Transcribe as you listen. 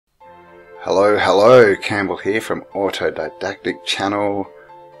Hello, Campbell here from Autodidactic channel.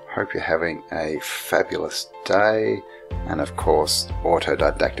 Hope you're having a fabulous day. And of course,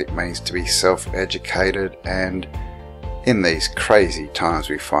 Autodidactic means to be self-educated, and in these crazy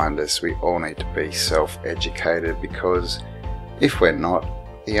times we find us, we all need to be self-educated, because if we're not,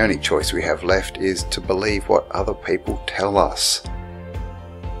 the only choice we have left is to believe what other people tell us.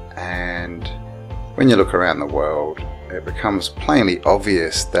 And when you look around the world, it becomes plainly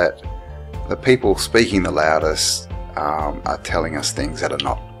obvious that the people speaking the loudest are telling us things that are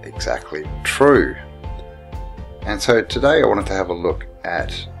not exactly true. And so today I wanted to have a look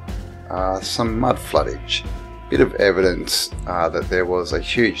at some mud floodage. Bit of evidence that there was a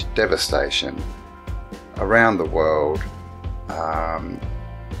huge devastation around the world,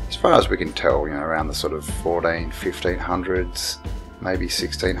 as far as we can tell, you know, around the sort of 1500s, maybe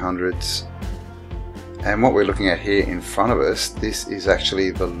 1600s. And what we're looking at here in front of us, this is actually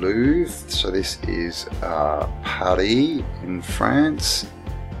the Louvre. So this is Paris in France.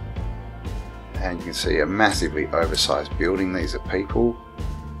 And you can see a massively oversized building. These are people.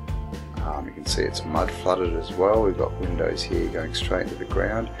 You can see it's mud flooded as well. We've got windows here going straight to the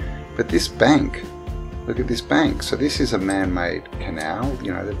ground. But this bank, look at this bank. So this is a man-made canal.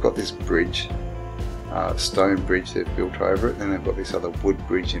 You know, they've got this bridge, stone bridge they've built over it. Then they've got this other wood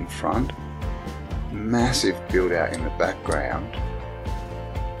bridge in front. Massive build out in the background,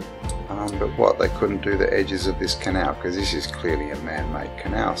 but what, they couldn't do the edges of this canal because this is clearly a man-made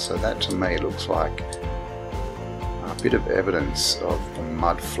canal. So that to me looks like a bit of evidence of the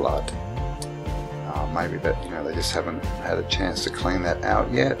mud flood. Maybe that, you know, they just haven't had a chance to clean that out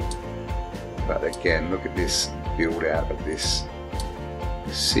yet. But again, look at this build out of this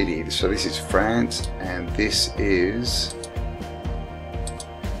city. So this is France, and this is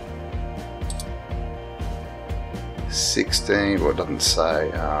 16, well, it doesn't say,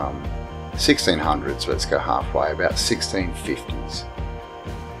 1600s, let's go halfway, about 1650s.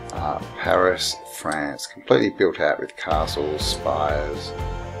 Paris, France, completely built out with castles, spires,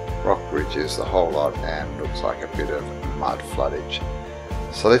 rock bridges, the whole lot, and looks like a bit of mud floodage.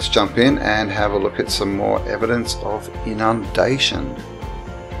 So let's jump in and have a look at some more evidence of inundation.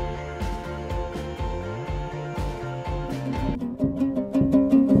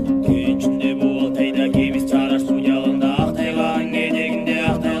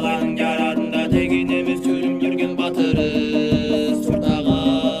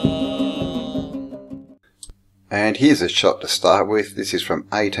 And here's a shot to start with. This is from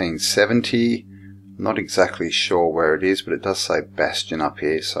 1870. Not exactly sure where it is, but it does say bastion up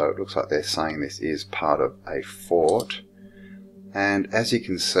here, so it looks like they're saying this is part of a fort. And as you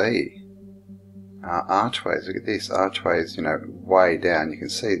can see, archways, look at this, archways, you know, way down. You can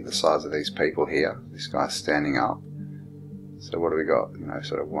see the size of these people here. This guy's standing up. So what do we got? You know,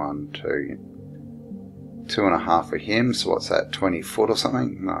 sort of 1, 2, 2.5 for him, so what's that, 20 foot or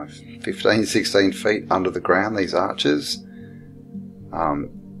something? No, 15, 16 feet under the ground, these arches.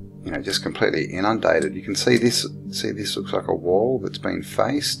 You know, just completely inundated. You can see this looks like a wall that's been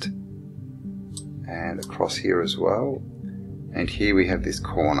faced, and across here as well. And here we have this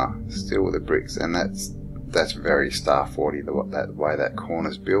corner, still with the bricks, and that's very Star 40, that way that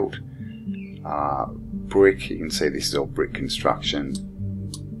corner's built. Brick, you can see this is all brick construction.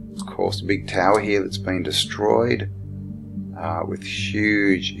 Of course, a big tower here that's been destroyed, with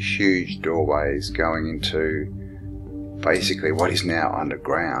huge doorways going into basically what is now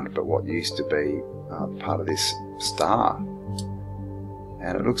underground, but what used to be part of this star.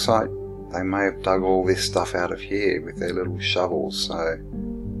 And it looks like they may have dug all this stuff out of here with their little shovels, so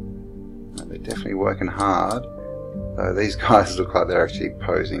they're definitely working hard. Though these guys look like they're actually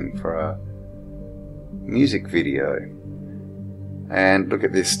posing for a music video. And look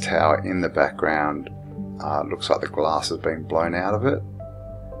at this tower in the background. Looks like the glass has been blown out of it.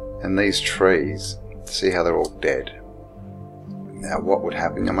 And these trees, see how they're all dead. Now what would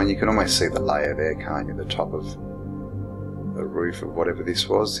happen, I mean, you can almost see the layer there, can't you, the top of the roof of whatever this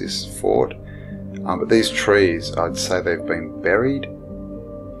was, this fort. But these trees, I'd say they've been buried,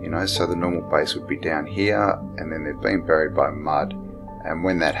 you know, so the normal base would be down here, and then they've been buried by mud. And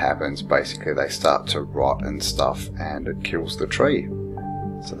when that happens, basically they start to rot and stuff, and it kills the tree.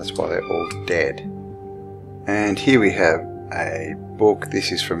 So that's why they're all dead. And here we have a book.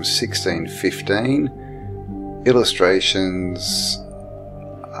 This is from 1615. Illustrations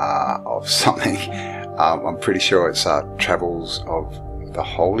of something. I'm pretty sure it's Travels of the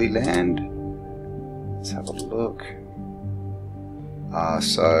Holy Land. Let's have a look.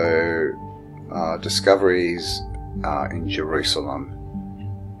 Discoveries in Jerusalem.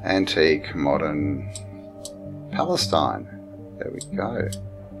 Antique, modern Palestine. There we go.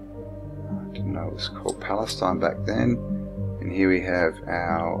 you know, it was called Palestine back then. And here we have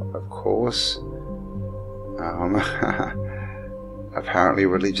our, of course, apparently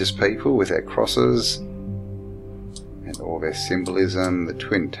religious people with their crosses and all their symbolism, the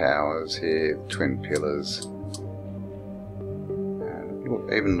twin towers here, the twin pillars,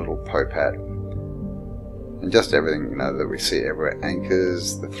 and even little Pope hat, and just everything, you know, that we see everywhere.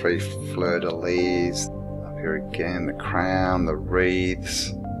 Anchors, the 3 fleur-de-lis, up here again, the crown, the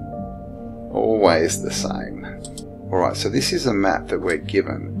wreaths, always the same. Alright, so this is a map that we're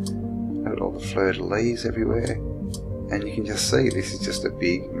given. Look at all the fleur-de-lis everywhere, and you can just see this is just a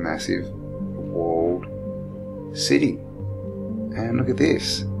big, massive, walled city. And look at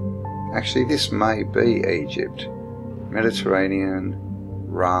this. Actually, this may be Egypt. Mediterranean,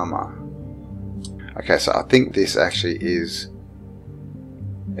 Rama. Okay, so I think this actually is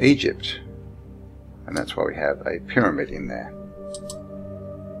Egypt, and that's why we have a pyramid in there.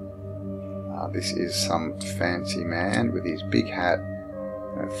 This is some fancy man with his big hat,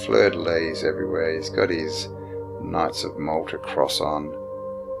 fleur-de-lis everywhere. He's got his Knights of Malta cross on,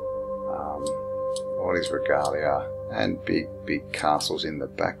 all his regalia, and big castles in the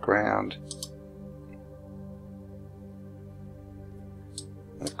background.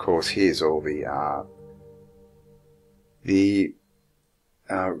 And of course, here's all the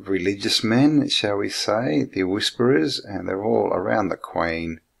religious men, shall we say, the whisperers, and they're all around the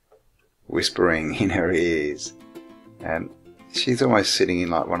Queen, whispering in her ears. And she's almost sitting in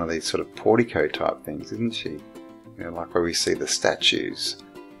like one of these sort of portico type things, isn't she? You know, like where we see the statues.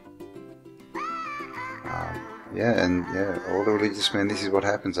 All the religious men, this is what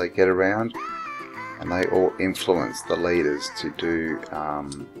happens. They get around and they all influence the leaders to do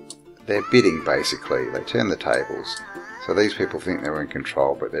their bidding, basically. They turn the tables. So these people think they're in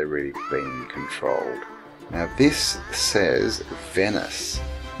control, but they're really being controlled. Now this says Venice.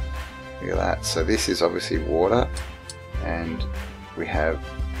 Look at that. So this is obviously water, and we have,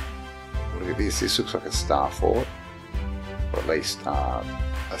 look at this, this looks like a star fort, or at least a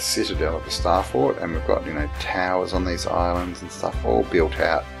citadel of a star fort, and we've got, you know, towers on these islands and stuff all built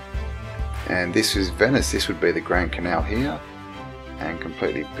out. And this is Venice. This would be the Grand Canal here, and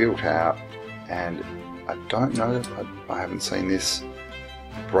completely built out. And I don't know, I haven't seen this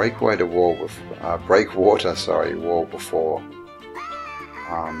breakwater wall before.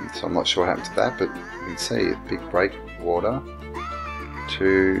 So I'm not sure what happened to that, but you can see a big breakwater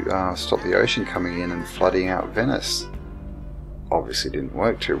to stop the ocean coming in and flooding out Venice. Obviously didn't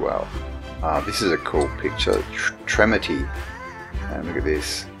work too well. This is a cool picture, Tremiti, and look at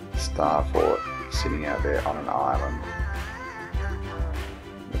this star fort sitting out there on an island.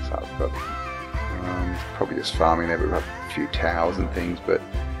 Looks like we've got probably just farming there, but we've got a few towers and things, but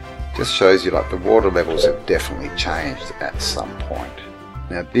just shows you like the water levels have definitely changed at some point.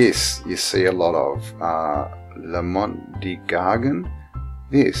 Now this, you see a lot of Le Mont de Gargan,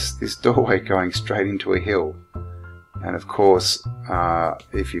 this doorway going straight into a hill. And of course,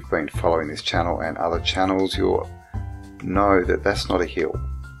 if you've been following this channel and other channels, you'll know that that's not a hill.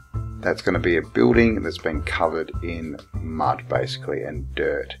 That's going to be a building that's been covered in mud, basically, and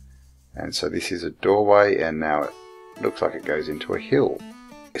dirt. And so this is a doorway, and now it looks like it goes into a hill.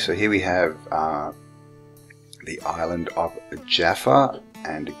 So here we have the island of Jaffa,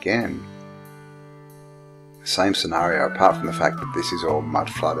 and again, same scenario, apart from the fact that this is all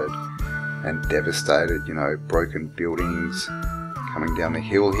mud flooded and devastated, you know, broken buildings coming down the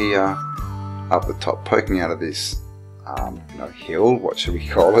hill here, up the top, poking out of this you know, hill, what should we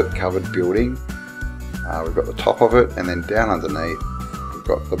call it, covered building. We've got the top of it, and then down underneath we've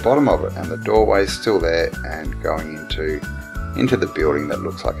got the bottom of it, and the doorway's still there and going into the building that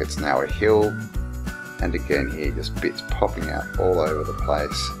looks like it's now a hill. And again here, just bits popping out all over the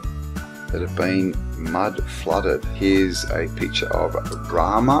place that have been mud flooded. Here's a picture of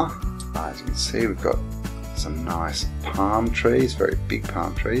Rama. As you can see, we've got some nice palm trees, very big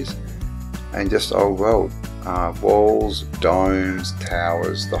palm trees, and just old world walls, domes,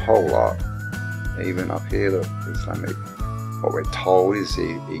 towers, the whole lot. Even up here, the Islamic, what we're told is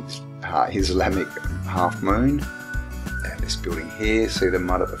the Islamic half moon. And this building here, see the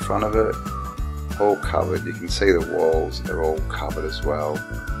mud at the front of it, all covered. You can see the walls, they're all covered as well.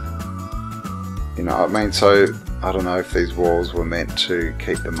 You know, I mean, so I don't know if these walls were meant to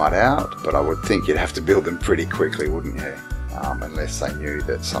keep the mud out, but I would think you'd have to build them pretty quickly, wouldn't you? Unless they knew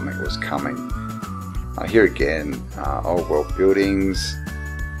that something was coming. Here again, old world buildings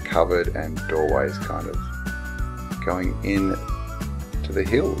covered, and doorways kind of going in to the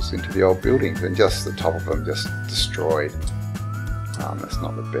hills, into the old buildings, and just the top of them just destroyed. That's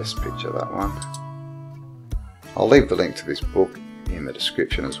not the best picture, that one. I'll leave the link to this book in the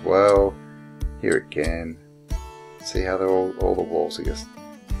description as well. Here again. See how they're all the walls are just,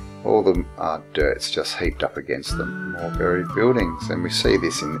 all the dirt's just heaped up against them. More buried buildings, and we see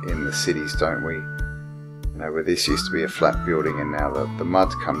this in the cities, don't we? You know, where this used to be a flat building and now the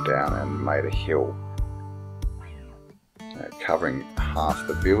mud's come down and made a hill, covering half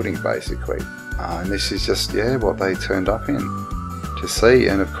the building basically. And this is just, yeah, what they turned up in to see.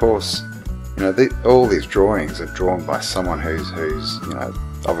 And of course, you know, all these drawings are drawn by someone who's you know,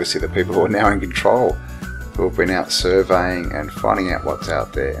 obviously the people who are now in control, who have been out surveying and finding out what's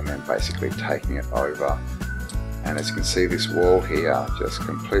out there and then basically taking it over. And as you can see, this wall here just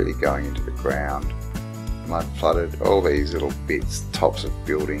completely going into the ground, mud flooded, all these little bits, tops of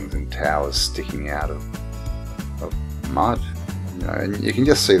buildings and towers sticking out of mud. You know, and you can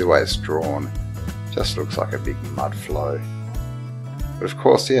just see the way it's drawn, just looks like a big mud flow. But of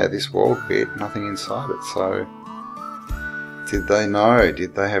course, yeah, this wall bit, nothing inside it, so did they know?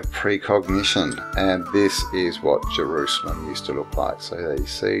 Did they have precognition? And this is what Jerusalem used to look like. So there you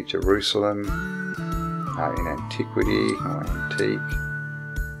see Jerusalem in antiquity, or antique.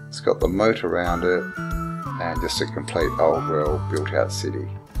 It's got the moat around it, and just a complete old world built out city.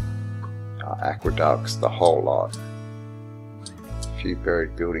 Aqueducts, the whole lot. A few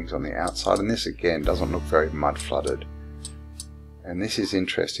buried buildings on the outside, and this again doesn't look very mud flooded. And this is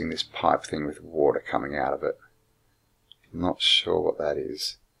interesting, this pipe thing with water coming out of it. I'm not sure what that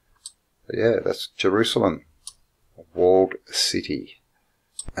is. But yeah, that's Jerusalem, a walled city.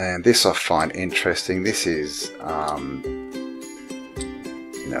 And this I find interesting. This is, you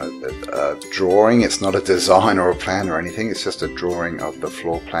know, a drawing. It's not a design or a plan or anything. It's just a drawing of the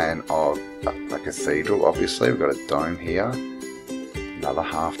floor plan of a cathedral, obviously. We've got a dome here, another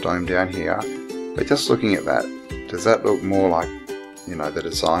half dome down here. But just looking at that, does that look more like, you know, the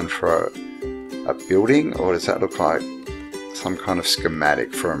design for a building, or does that look like some kind of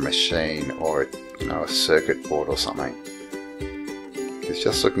schematic for a machine, or, you know, a circuit board or something? Because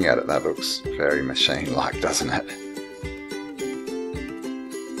just looking at it, that looks very machine-like, doesn't it?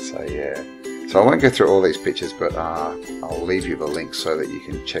 So yeah, so I won't go through all these pictures, but I'll leave you the links so that you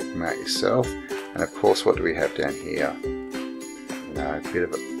can check them out yourself. And of course, what do we have down here? You know,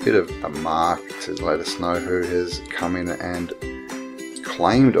 a bit of a mark to let us know who has come in and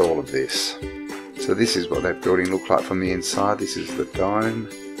claimed all of this. So this is what that building looked like from the inside. This is the dome,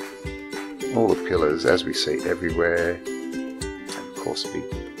 all the pillars as we see everywhere, and of course a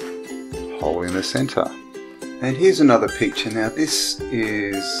big hole in the centre. And here's another picture. Now this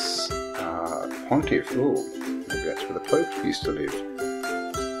is Pontiff. Oh, maybe that's where the Pope used to live.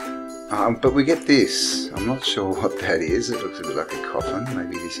 But we get this. I'm not sure what that is. It looks a bit like a coffin.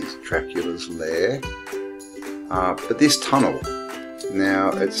 Maybe this is Dracula's lair. But this tunnel. Now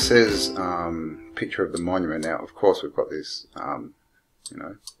it says picture of the monument. Now of course we've got this you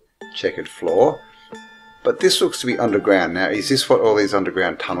know, checkered floor, but this looks to be underground. Now is this what all these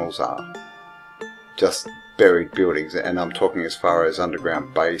underground tunnels are? Just buried buildings? And I'm talking as far as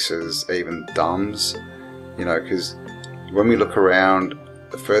underground bases, even dams, you know, because when we look around,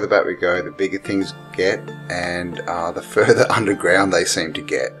 the further back we go, the bigger things get, and the further underground they seem to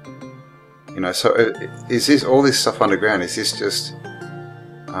get. You know, so is this, all this stuff underground, is this just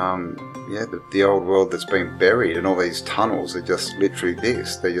yeah, the old world that's been buried, and all these tunnels are just literally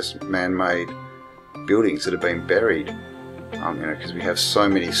this? They're just man-made buildings that have been buried. You know, because we have so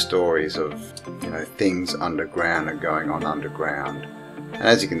many stories of, you know, things underground and going on underground. And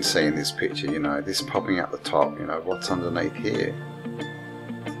as you can see in this picture, you know, this popping out the top, you know, what's underneath here?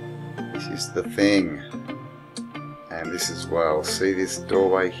 This is the thing. And this as well. See this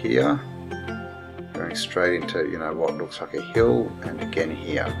doorway here? Going straight into, you know, what looks like a hill, and again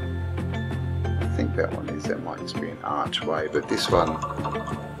here. I think that one is, that might just be an archway, but this one,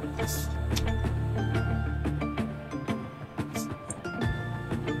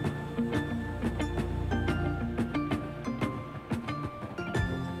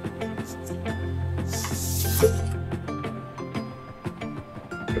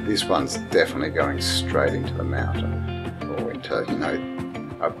 but this one's definitely going straight into the mountain, or into, you know,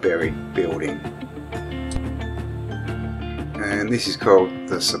 a buried building. And this is called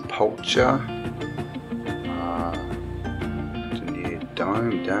the Sepulchre.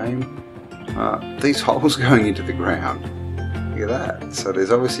 Dome. These holes going into the ground. Look at that. So there's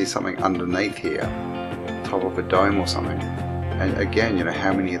obviously something underneath here, top of a dome or something. And again, you know,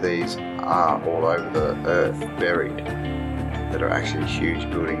 how many of these are all over the earth buried that are actually huge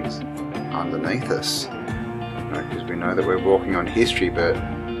buildings underneath us? Because we know that we're walking on history, but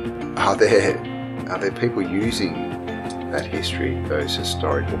are there people using that history, those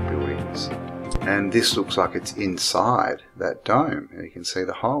historical buildings? And this looks like it's inside that dome, and you can see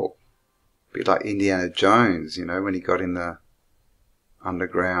the hole. bit like Indiana Jones, you know, when he got in the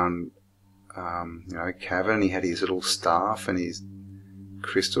underground, you know, cavern. He had his little staff and his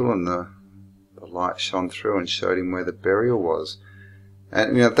crystal, and the light shone through and showed him where the burial was.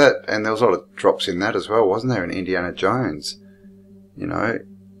 And you know that, and there was a lot of drops in that as well, wasn't there, in Indiana Jones? You know,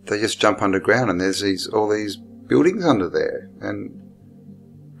 they just jump underground, and there's all these buildings under there, and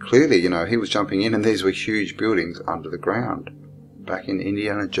clearly, you know, he was jumping in, and these were huge buildings under the ground. Back in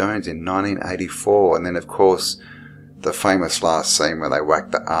Indiana Jones in 1984, and then of course the famous last scene where they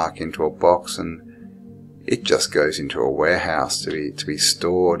whack the Ark into a box, and it just goes into a warehouse to be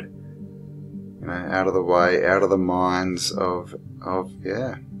stored. You know, out of the way, out of the minds of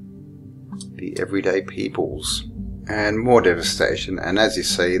yeah, the everyday peoples. And more devastation, and as you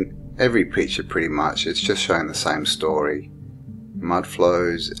see, every picture pretty much, it's just showing the same story. Mud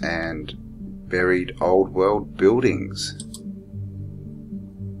flows and buried old world buildings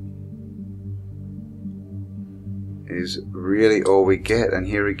is really all we get. And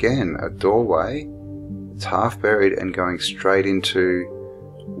here again, a doorway, it's half buried and going straight into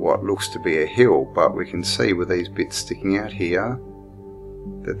what looks to be a hill, but we can see with these bits sticking out here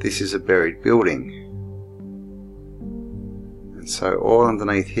that this is a buried building. And so all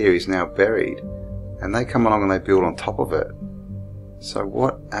underneath here is now buried, and they come along and they build on top of it. So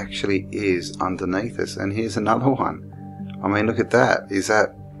what actually is underneath us? And here's another one. I mean, look at that.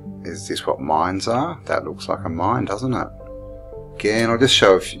 Is this what mines are? That looks like a mine, doesn't it? Again, I'll just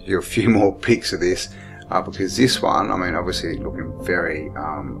show you a few more pics of this, because this one, I mean, obviously looking very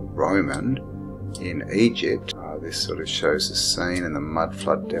Roman in Egypt. This sort of shows the scene and the mud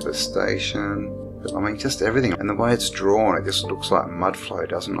flood devastation. But, I mean, just everything. And the way it's drawn, it just looks like mud flow,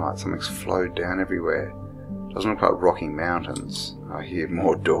 doesn't it? Like something's flowed down everywhere. Doesn't look like rocky mountains. I hear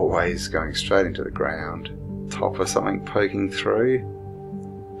more doorways going straight into the ground. Top of something poking through.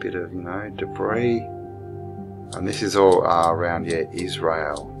 Bit of, you know, debris. And this is all around, yeah,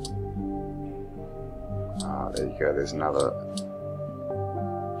 Israel. There you go, there's another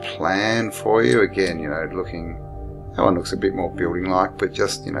plan for you. Again, you know, looking, that one looks a bit more building-like, but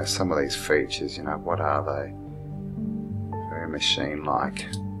just, you know, some of these features, you know, what are they? Very machine-like.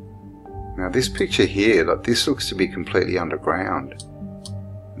 Now this picture here, like, this looks to be completely underground.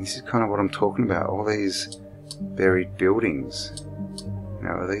 And this is kind of what I'm talking about, all these buried buildings. You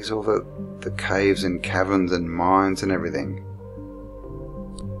know, are these all the caves and caverns and mines and everything?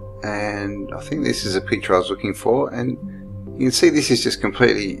 And I think this is a picture I was looking for, and you can see this is just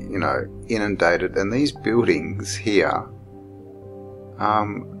completely, you know, inundated, and these buildings here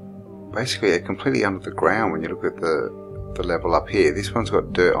basically are completely under the ground. When you look at the level up here, this one's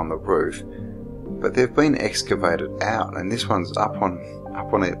got dirt on the roof, but they've been excavated out, and this one's up on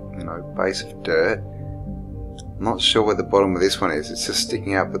a, you know, base of dirt. I'm not sure where the bottom of this one is, it's just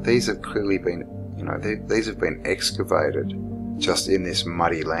sticking out, but these have clearly been, you know, these have been excavated just in this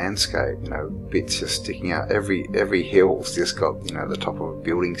muddy landscape. You know, bits just sticking out. Every hill's just got, you know, the top of a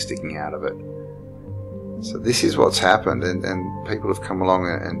building sticking out of it. So this is what's happened, and people have come along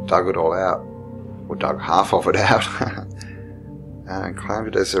and dug it all out, or dug half of it out, and claimed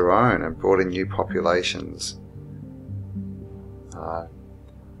it as their own, and brought in new populations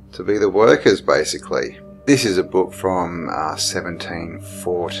to be the workers, basically. This is a book from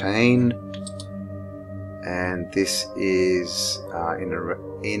 1714, and this is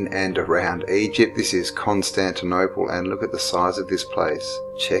in and around Egypt. This is Constantinople, and look at the size of this place.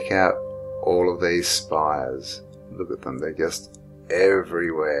 Check out all of these spires. Look at them, they're just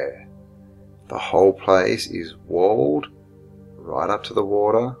everywhere. The whole place is walled right up to the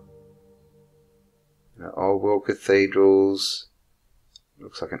water. You know, old world cathedrals.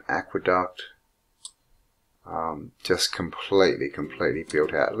 Looks like an aqueduct. Just completely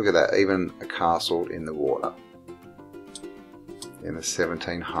built out. Look at that, even a castle in the water in the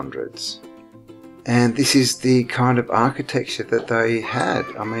 1700s. And this is the kind of architecture that they had.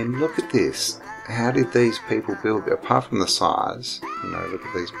 I mean, look at this. How did these people build it? Apart from the size, you know, look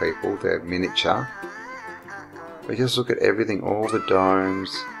at these people, they're miniature. But just look at everything, all the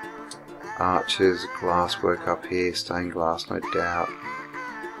domes, arches, glasswork up here, stained glass, no doubt.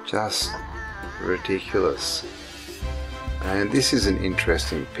 Just ridiculous. And this is an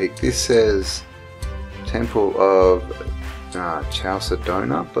interesting pic. This says Temple of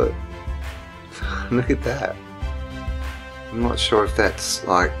Chalcedona, but look at that. I'm not sure if that's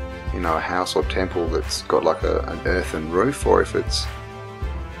like, you know, a house or temple that's got like an earthen roof, or if it's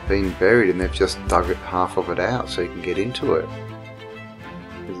been buried and they've just dug half of it out so you can get into it.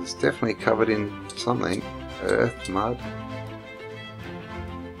 Because it's definitely covered in something. Earth, mud.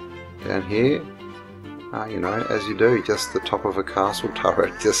 Down here, you know, as you do, just the top of a castle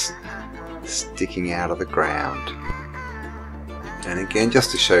turret, just sticking out of the ground. And again,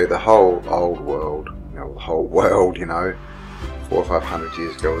 just to show you the whole old world, the whole world, 400 or 500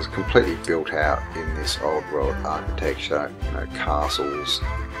 years ago was completely built out in this old world architecture, castles,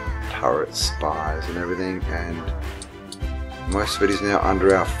 turrets, spires and everything, and most of it is now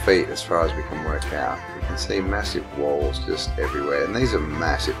under our feet as far as we can work out. We can see massive walls just everywhere, and these are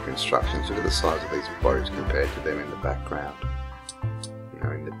massive constructions. Look at the size of these boats compared to them in the background,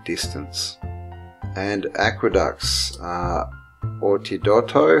 in the distance. And aqueducts,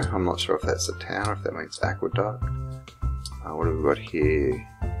 Autodidactic, I'm not sure if that's a town or if that means aqueduct. What have we got here?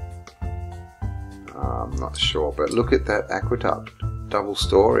 I'm not sure, but look at that aqueduct, double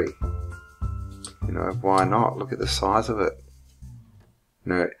story. Why not? Look at the size of it.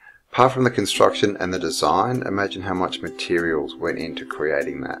 Apart from the construction and the design, imagine how much materials went into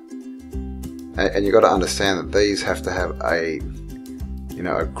creating that. And you've got to understand that these have to have a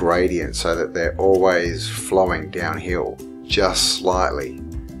gradient so that they're always flowing downhill just slightly,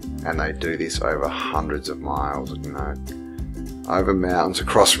 and they do this over hundreds of miles, over mountains,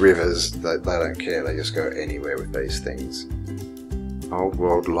 across rivers. They don't care, they just go anywhere with these things. Old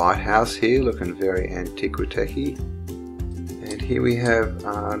world lighthouse here, looking very antiquitechy. And here we have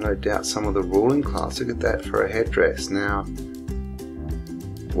no doubt some of the ruling class. Look at that for a headdress. Now,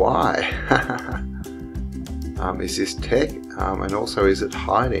 why? Is this tech? And also, is it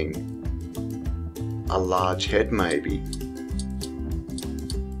hiding a large head maybe?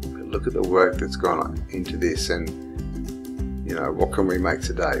 But look at the work that's gone on into this, and what can we make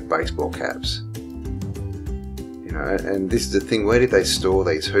today? Baseball caps. And this is the thing, where did they store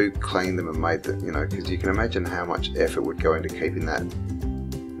these? Who cleaned them and made them? Because you can imagine how much effort would go into keeping that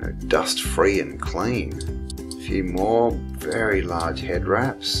dust free and clean. A few more very large head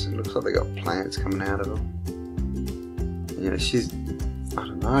wraps. It looks like they got plants coming out of them. She's, I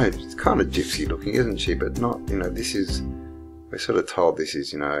don't know, it's kind of gypsy looking, isn't she? But not, this is, we're sort of told this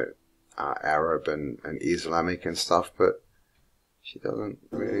is, Arab and Islamic and stuff, but she doesn't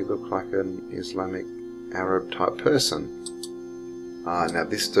really look like an Islamic Arab type person. Now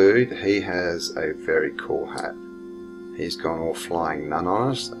this dude, he has a very cool hat. He's gone all flying nun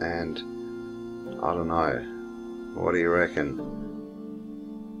on us, and I don't know, what do you reckon?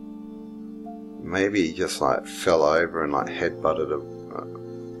 Maybe he just like fell over and like headbutted a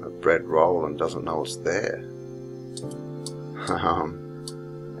bread roll and doesn't know it's there.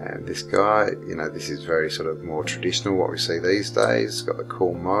 And this guy, this is very sort of more traditional, what we see these days. It's got the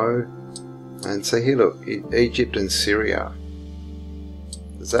cool Mewe. And so here, look, Egypt and Syria.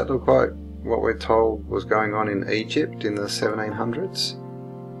 Does that look like what we're told was going on in Egypt in the 1700s?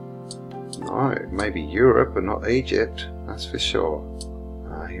 No, maybe Europe, but not Egypt, that's for sure.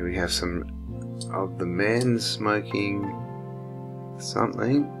 Here we have some of the men smoking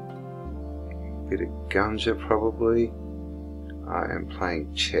something. Bit of ganja probably. And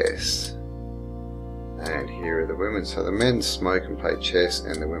playing chess. And here are the women. So the men smoke and play chess,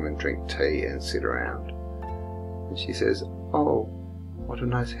 and the women drink tea and sit around. And she says, "Oh, what a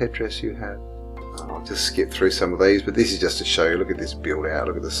nice headdress you have." I'll just skip through some of these, but this is just to show you. Look at this build out.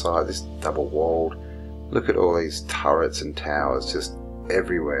 Look at the side. This double walled. Look at all these turrets and towers just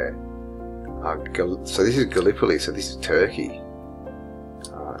everywhere. So this is Gallipoli. So this is Turkey.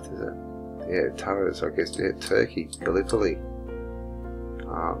 Turrets. I guess Turkey, Gallipoli.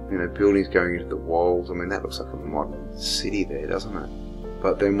 Buildings going into the walls. I mean, that looks like a modern city there, doesn't it?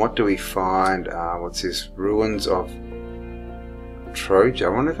 But then what do we find? What's this? Ruins of Troja. I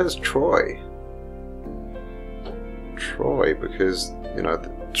wonder if that's Troy. Troy, because,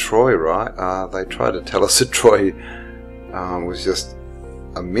 Troy, right? They tried to tell us that Troy was just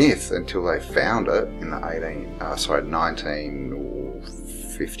a myth until they found it in the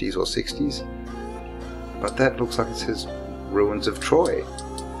 1950s or 60s. But that looks like it says ruins of Troy.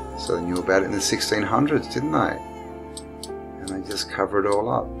 So they knew about it in the 1600s, didn't they? And they just cover it all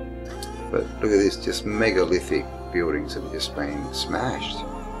up. But look at this, just megalithic buildings have just been smashed.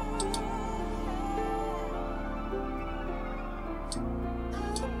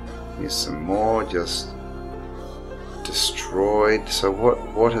 Here's some more just destroyed. So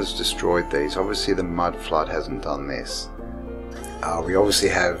what has destroyed these? Obviously the mud flood hasn't done this. We obviously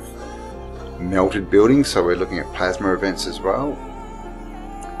have melted buildings, so we're looking at plasma events as well.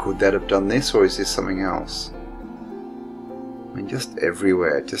 Could that have done this, or is this something else? I mean, just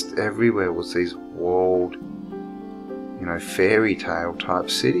everywhere was these walled, fairy tale type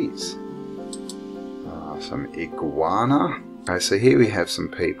cities. Some iguana. Okay, so here we have some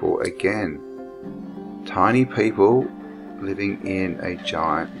people again, tiny people living in a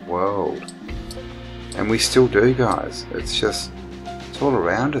giant world, and we still do, guys. It's just It's all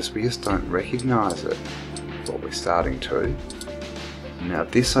around us, we just don't recognise it. What we're starting to. Now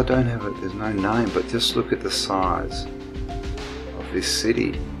this I don't have it, there's no name, but just look at the size of this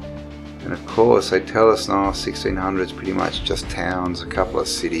city. And of course they tell us now 1600s pretty much just towns, a couple of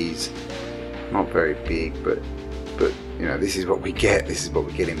cities, not very big, but you know, this is what we get. This is what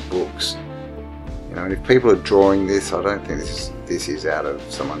we get in books. You know, and if people are drawing this, I don't think this is out of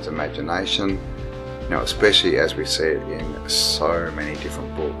someone's imagination. You know, especially as we see it in so many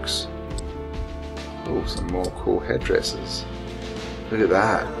different books. Oh, some more cool headdresses. Look at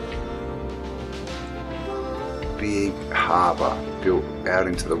that. Big harbour built out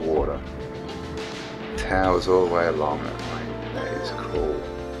into the water. Towers all the way along it. Mate. That is cool.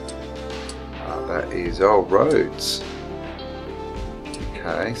 That is roads.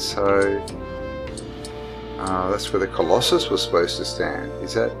 Okay, so that's where the Colossus was supposed to stand.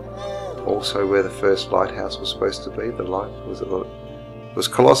 Is that also where the first lighthouse was supposed to be? The light it was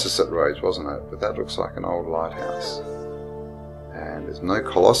Colossus at Rhodes, wasn't it? But that looks like an old lighthouse. And there's no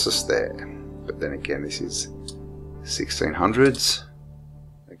Colossus there. But then again, this is 1600s.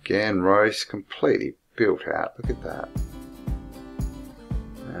 Again, Rhodes completely built out. Look at that.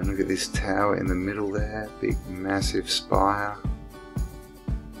 And look at this tower in the middle there. Big, massive spire.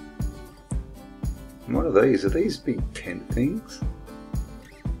 And what are these? Are these big tent things?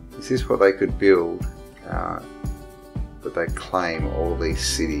 Is this what they could build? But they claim all these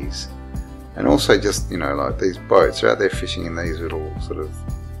cities. And also just, you know, like these boats. They're out there fishing in these little sort of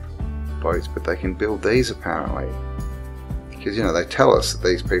boats, but they can build these apparently. Because, you know, they tell us that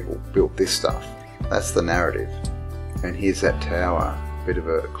these people built this stuff. That's the narrative. And here's that tower. Bit of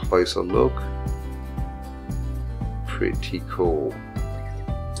a closer look. Pretty cool.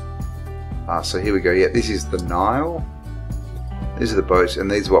 So here we go. Yeah, this is the Nile. These are the boats, and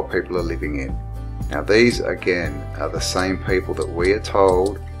these are what people are living in. Now these, again, are the same people that we are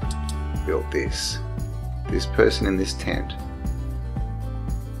told built this. This person in this tent,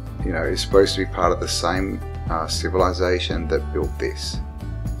 you know, is supposed to be part of the same civilization that built this.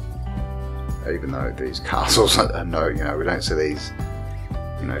 Even though these castles are no, you know, we don't see these,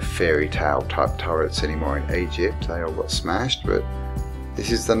 you know, fairy tale type turrets anymore in Egypt. They all got smashed, but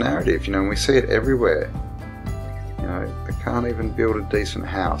this is the narrative, you know, and we see it everywhere. You know, they can't even build a decent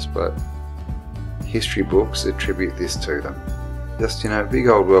house, but history books attribute this to them. Just, you know, big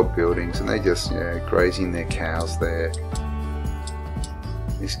old world buildings, and they just, you know, grazing their cows there.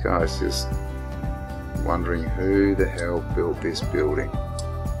 This guy's just wondering who the hell built this building.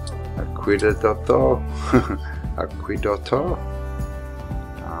 Aquidotto? Aquidotto?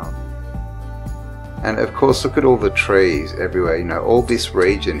 And of course, look at all the trees everywhere. You know, all this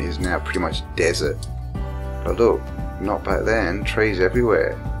region is now pretty much desert. But look, not back then, trees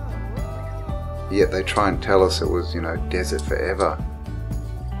everywhere. Yet they try and tell us it was, you know, desert forever.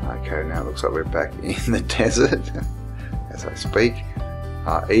 Okay, now it looks like we're back in the desert as I speak.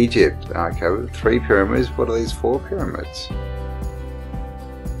 Egypt. Okay, with 3 pyramids. What are these 4 pyramids?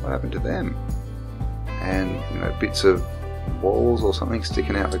 What happened to them? And, you know, bits of walls or something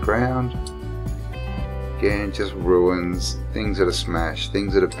sticking out the ground. Again, just ruins, things that are smashed,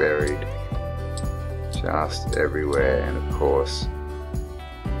 things that are buried. Just everywhere. And of course,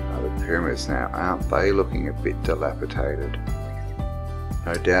 the pyramids now, aren't they looking a bit dilapidated?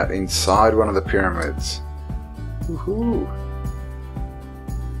 No doubt inside one of the pyramids. Woohoo!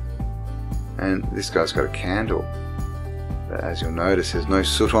 And this guy's got a candle. But as you'll notice, there's no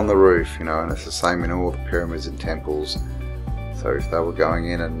soot on the roof, you know, and it's the same in all the pyramids and temples. So if they were going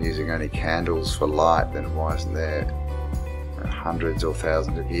in and using only candles for light, then why isn't there, you know, hundreds or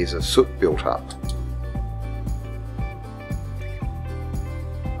thousands of years of soot built up?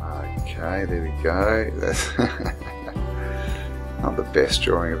 Okay, there we go. That's not the best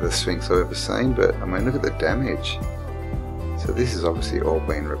drawing of the Sphinx I've ever seen, but I mean, look at the damage. So this has obviously all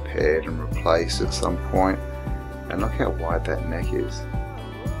been repaired and replaced at some point. And look how wide that neck is.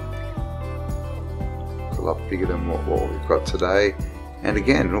 It's a lot bigger than what we've got today. And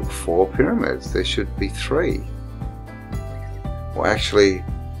again, look, 4 pyramids. There should be 3. Well, actually,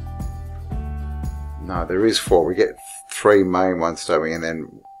 no, there is 4. We get 3 main ones, don't we? And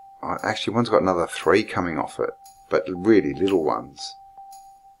then, actually, one's got another 3 coming off it. But really little ones.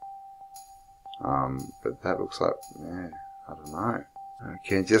 But that looks like, yeah, I don't know.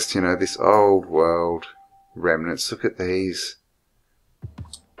 Okay, just, you know, this old world remnants. Look at these.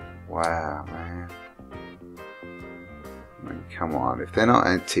 Wow, man. I mean, come on. If they're not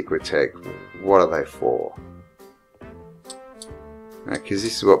Antiquitech, what are they for? Because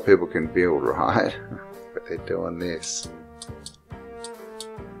this is what people can build, right? But they're doing this.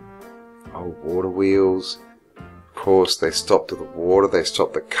 Old water wheels. Of course they stopped the water, they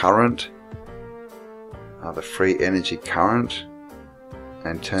stopped the current, the free energy current,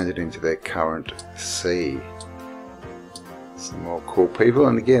 and turned it into their current sea. Some more cool people,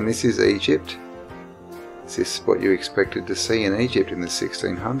 and again, this is Egypt. Is this what you expected to see in Egypt in the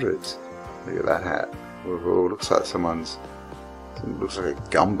 1600s? Look at that hat. Ooh, looks like someone's, looks like a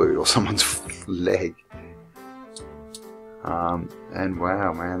gumboot or someone's leg. And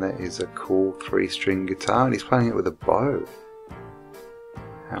wow, man, that is a cool 3-string guitar, and he's playing it with a bow.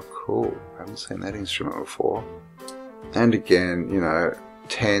 How cool. I haven't seen that instrument before. And again, you know,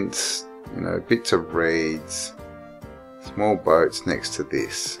 tents, you know, bits of reeds, small boats next to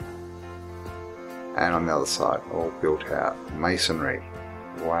this. And on the other side, all built out. Masonry.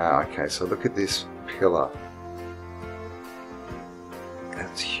 Wow, okay, so look at this pillar.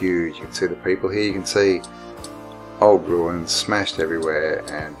 That's huge. You can see the people here, you can see old ruins smashed everywhere,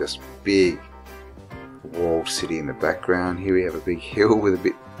 and just big walled city in the background. Here we have a big hill with a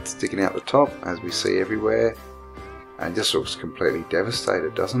bit sticking out the top, as we see everywhere, and just looks completely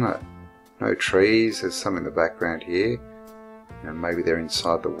devastated, doesn't it? No trees. There's some in the background here, and maybe they're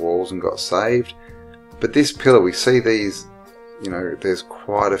inside the walls and got saved. But this pillar, we see these, you know, there's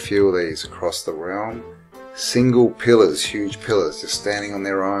quite a few of these across the realm. Single pillars, huge pillars, just standing on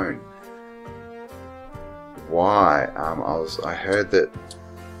their own. Why? I heard that,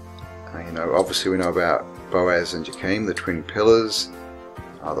 you know, obviously we know about Boaz and Jachim, the twin pillars,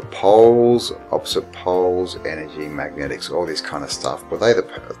 the poles, opposite poles, energy, magnetics, all this kind of stuff. But they're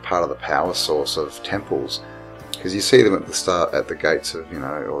part of the power source of temples, because you see them at the start, at the gates of, you know,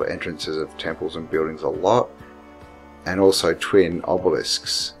 or the entrances of temples and buildings a lot, and also twin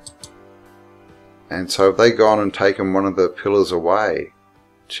obelisks. And so have they gone and taken one of the pillars away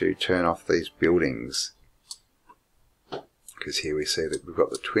to turn off these buildings? Because here we see that we've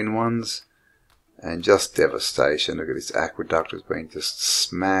got the twin ones, and just devastation. Look at this aqueduct has been just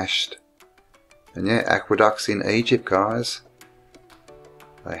smashed. And yeah, aqueducts in Egypt, guys.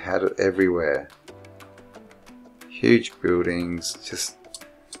 They had it everywhere. Huge buildings, just,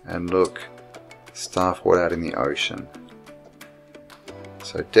 and look, stuff all out in the ocean.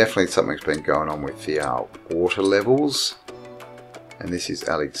 So definitely something's been going on with the water levels. And this is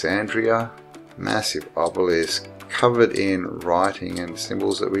Alexandria, massive obelisk, covered in writing and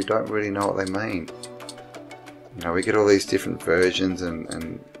symbols that we don't really know what they mean. You know, we get all these different versions, and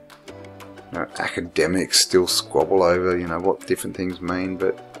you know, academics still squabble over, you know, what different things mean,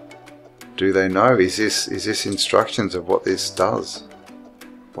 but do they know? Is this instructions of what this does?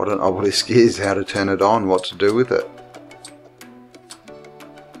 What an obelisk is, how to turn it on, what to do with it?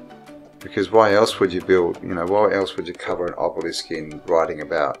 Because why else would you build, you know, why else would you cover an obelisk in writing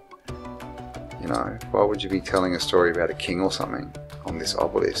about, you know, why would you be telling a story about a king or something on this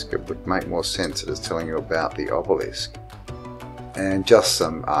obelisk? It would make more sense that it's telling you about the obelisk. And just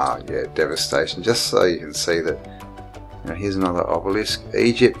some, yeah, devastation, just so you can see that, you know, here's another obelisk.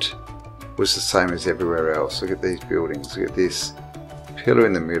 Egypt was the same as everywhere else. Look at these buildings, look at this pillar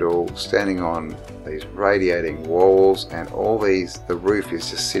in the middle, standing on these radiating walls, and all these, the roof is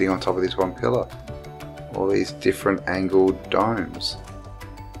just sitting on top of this one pillar. All these different angled domes.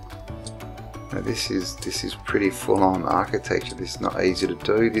 Now this is pretty full-on architecture. This is not easy to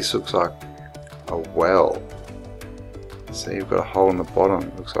do. This looks like a well. See, you've got a hole in the bottom.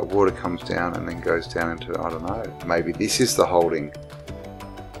 It looks like water comes down and then goes down into, I don't know, maybe this is the holding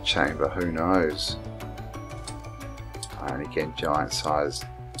chamber, who knows. And again, giant-sized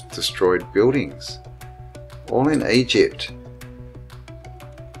destroyed buildings, all in Egypt.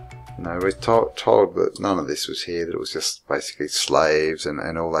 You know, we're told that none of this was here, that it was just basically slaves, and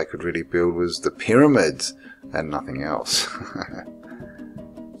all they could really build was the pyramids and nothing else.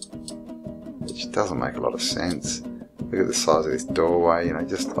 Which doesn't make a lot of sense. Look at the size of this doorway, you know,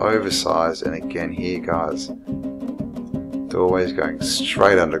 just oversized. And again here, guys, doorways going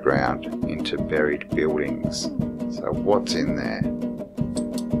straight underground into buried buildings. So what's in there?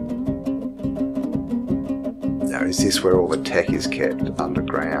 Now, is this where all the tech is kept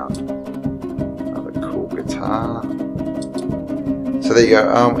underground? Another cool guitar. So there you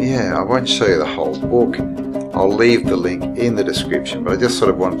go. Yeah, I won't show you the whole book. I'll leave the link in the description, but I just sort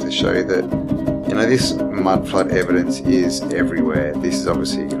of wanted to show you that, you know, this mudflood evidence is everywhere. This is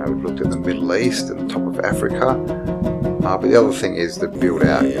obviously, you know, we've looked at the Middle East and the top of Africa. But the other thing is the build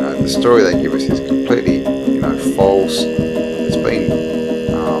out. You know, the story they give us is completely, you know, false. It's been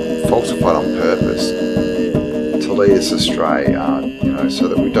falsified on purpose to lead us astray, you know, so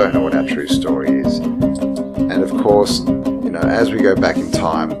that we don't know what our true story is. And of course, you know, as we go back in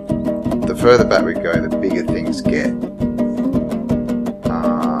time, the further back we go, the bigger things get.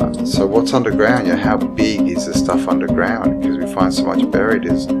 So what's underground? You know, how big is the stuff underground? Because we find so much buried.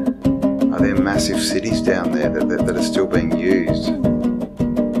 Are there massive cities down there that are still being used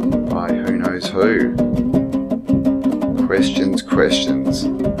by who knows who? Questions.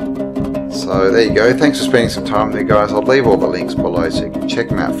 So there you go. Thanks for spending some time with me, guys. I'll leave all the links below so you can check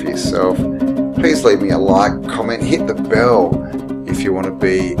them out for yourself. Please leave me a like, comment, hit the bell if you want to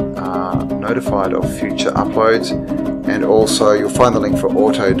be notified of future uploads. And also you'll find the link for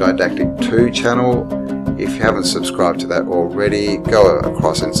Autodidactic 2 channel. If you haven't subscribed to that already, go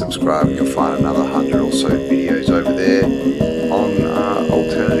across and subscribe and you'll find another 100 or so videos over there on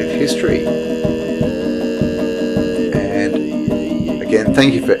alternative history. And again,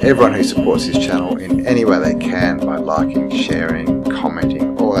 thank you for everyone who supports this channel in any way they can by liking, sharing,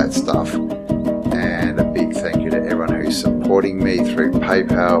 commenting, all that stuff. And a big thank you to everyone who's supporting me through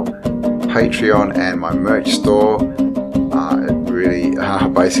PayPal, Patreon and my merch store. It really,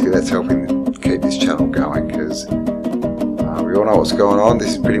 basically that's helping keep this channel going, because we all know what's going on.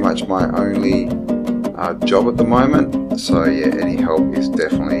 This is pretty much my only job at the moment. So yeah, any help is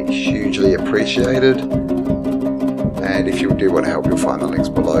definitely hugely appreciated. And if you do want to help, you'll find the links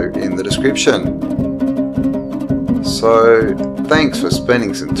below in the description. So thanks for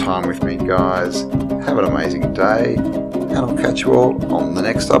spending some time with me, guys. Have an amazing day, and I'll catch you all on the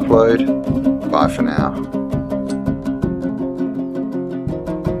next upload. Bye for now.